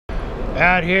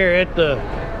Out here at the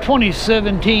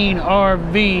 2017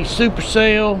 RV Super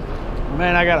Sale.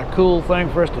 Man, I got a cool thing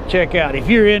for us to check out. If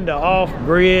you're into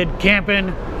off-grid camping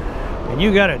and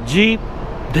you got a Jeep,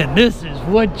 then this is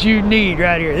what you need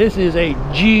right here. This is a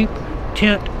Jeep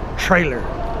tent trailer.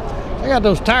 I got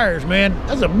those tires, man.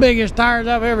 That's the biggest tires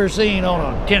I've ever seen on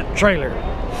a tent trailer.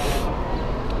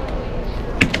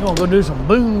 You want to go do some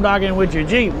boondocking with your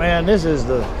Jeep, man, this is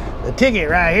the ticket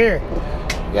right here.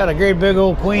 You got a great big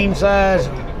old queen size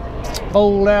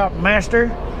fold out master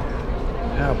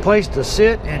and a place to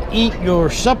sit and eat your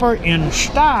supper in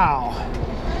style.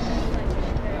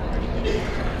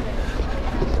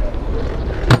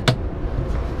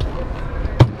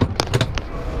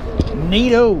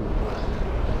 Neato.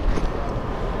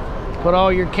 Put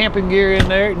all your camping gear in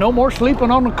there. No more sleeping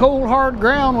on the cold hard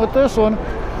ground with this one.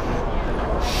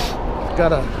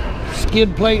 Got a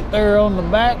skid plate there on the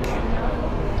back.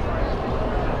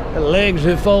 The legs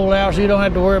that fold out so you don't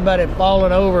have to worry about it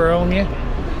falling over on you.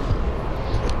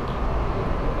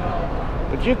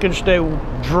 But you can stay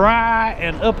dry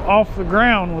and up off the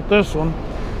ground with this one.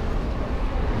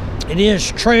 It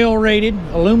is trail rated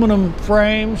aluminum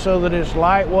frame so that it's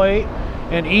lightweight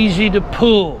and easy to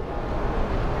pull.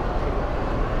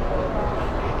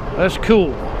 That's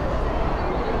cool.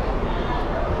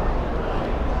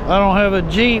 I don't have a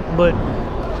Jeep, but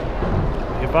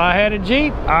if I had a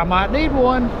Jeep, I might need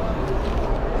one.